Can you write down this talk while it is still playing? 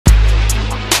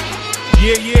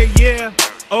Yeah.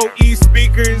 OE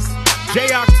speakers.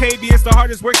 J Octavius, the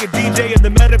hardest working DJ in the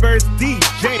Metaverse.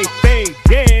 DJ Fade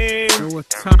Game. You know what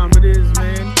time it is,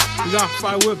 man. We got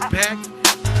Firewood back.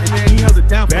 And then he held it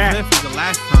down for Memphis the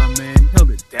last time, man. Held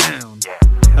it down.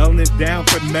 Held it down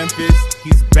for Memphis.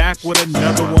 He's back with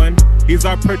another one. He's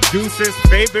our producer's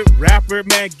favorite rapper,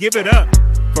 man. Give it up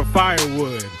for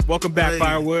Firewood. Welcome back,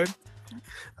 Firewood.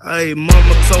 Hey,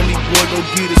 mama told me, boy, go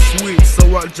get a switch.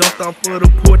 So I jumped off of the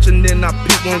porch and then I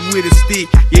picked one with a stick.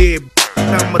 Yeah,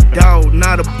 I'm a dog,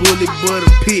 not a bully, but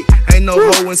a pit. Ain't no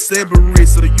hoe in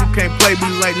Cerberus, so you can't play me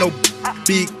like no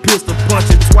big pistol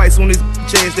punching twice on his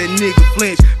chest. That nigga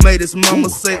flinch. Made his mama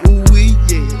say, ooh-wee,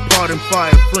 yeah, pardon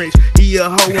fire French. He a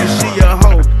hoe and she a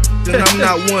hoe. Then I'm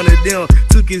not one of them.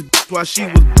 Took his while she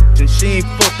was and she ain't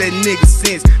fucked that nigga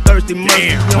since. Thirsty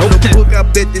mercy on the book, I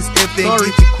bet this F ain't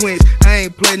get you quenched. I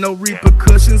ain't play no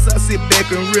repercussions, I sit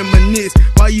back and reminisce.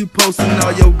 Why you posting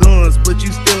all your guns, but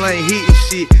you still ain't hitting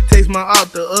shit? Text my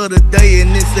out the other day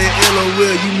and it said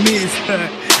LOL, you missed.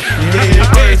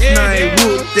 Yeah, first name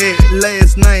whoop that,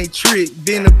 last name trick.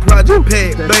 Been a project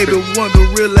pack, baby, one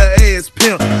gorilla ass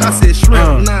pimp. I said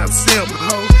shrimp, not simp,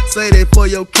 ho. Say that for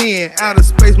your kin. Out of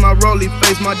space, my rolly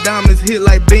face, my diamonds hit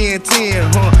like Ben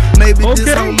 10, huh? Maybe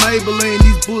this on Maybelline,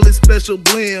 these bullets special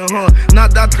blend, huh?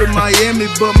 Not Dr. Miami,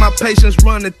 but my patience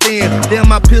running thin. Then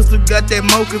my pistol got that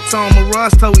mocha tone,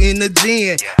 Mirage toe in the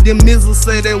gin. Then Mizzle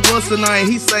say that what's the name?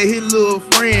 He say his little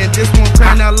friend. This won't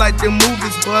turn out like them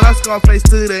movies, but I Scarface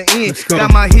to the end.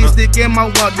 Got my hit stick and my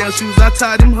walk down shoes, I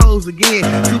tie them hoes again.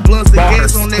 2 blunts of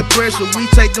gas on that pressure, we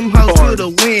take them hoes to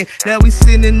the wind. Now we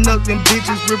sending up them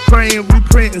bitches, praying,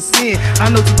 reprinting sin. I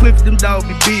know to clip them dogs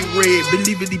be beat red.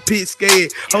 Believe it, he pit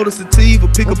scared. Hold a sativa,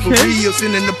 pick up a reel,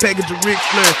 sending the package of Ric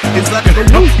Flair. It's like a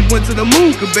roof, he went to the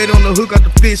moon, could bet on the hook out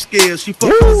the fish scale. She fuck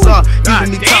with us all,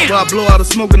 giving me top while I blow out a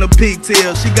smoke in a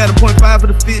pigtail. She got a .5 for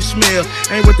the fish smell.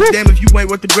 Ain't worth the damn if you ain't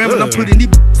worth the gram, but I'm putting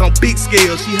these on big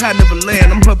scale. She high never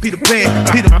land, I'm her Peter Pan.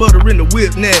 Peanut butter in the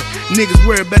whip now. Niggas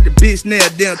worry about the bitch now.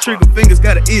 Damn, trigger fingers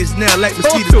got an itch now. Like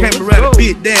mosquitoes came around a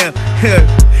bit down.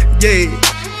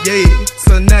 Yeah,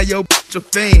 so now yo bitch a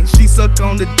fan. She suck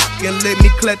on the dick and let me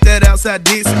clap that outside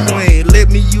Dixie Queen. Let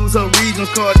me use her Regions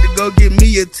card to go get me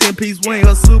a 10-piece wing.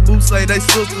 Her Subu say they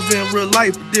sisters in real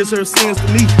life, but this her sins to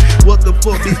me. What the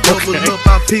fuck, these bubble up,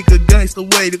 I pick a gangster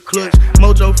way to clutch.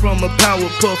 Mojo from a power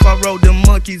puff, I rode them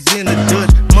monkeys in the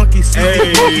Dutch. Monkeys see the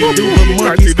do a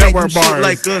monkeys can't do shit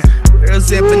like us.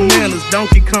 Bears and bananas,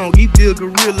 Donkey Kong, he deal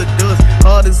gorilla dust.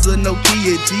 Hard as a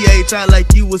Nokia, GHI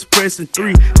like you was pressing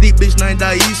 3. Deep bitch named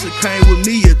Aisha came with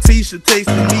me, a t-shirt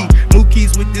tasting me.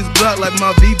 Mookies with this Glock like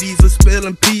my BBs are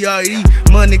spelling P-R-E.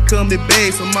 Money coming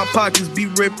back, so my pockets be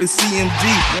ripping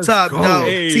CMG. Top dog,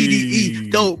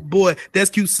 TDE, dope boy, that's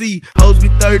QC. Hoes be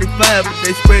 35, but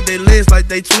they spread their legs like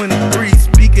they 23.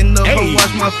 Speaking of,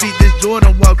 watch my feet, this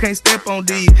Jordan walk, can't step on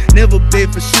these. Never beg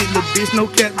for shit, little bitch, no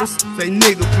cap, say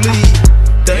nigga please.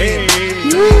 Damn.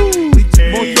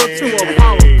 Most up to a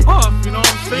power puff, you know what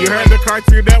I'm saying? You heard the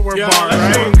Cartoon Network bar,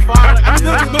 right? I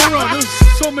know there's no wrong. There's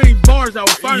so many bars I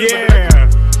was finding.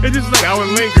 It's just like that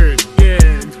one lingered.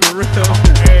 Yeah, for real.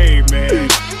 Hey man,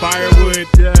 Firewood,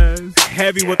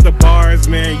 heavy with the bars,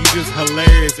 man. You just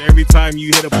hilarious every time you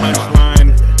hit a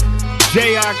punchline.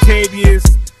 J Octavius,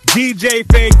 DJ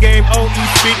Fade Game, OE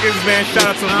speakers, man. Shout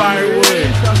out to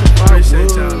Firewood.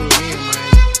 Appreciate y'all again, man.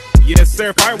 Yes,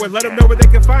 sir. Firewood, let them know where they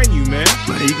can find you, man.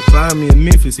 Man, you can find me in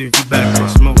Memphis if you back for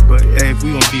smoke. But hey, if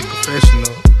we gonna be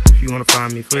professional, if you wanna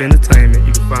find me for entertainment,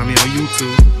 you can find me on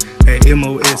YouTube at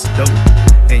MOS Dope,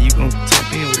 and you gonna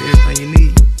tap in with everything you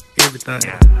need, everything.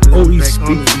 OE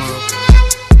speakers.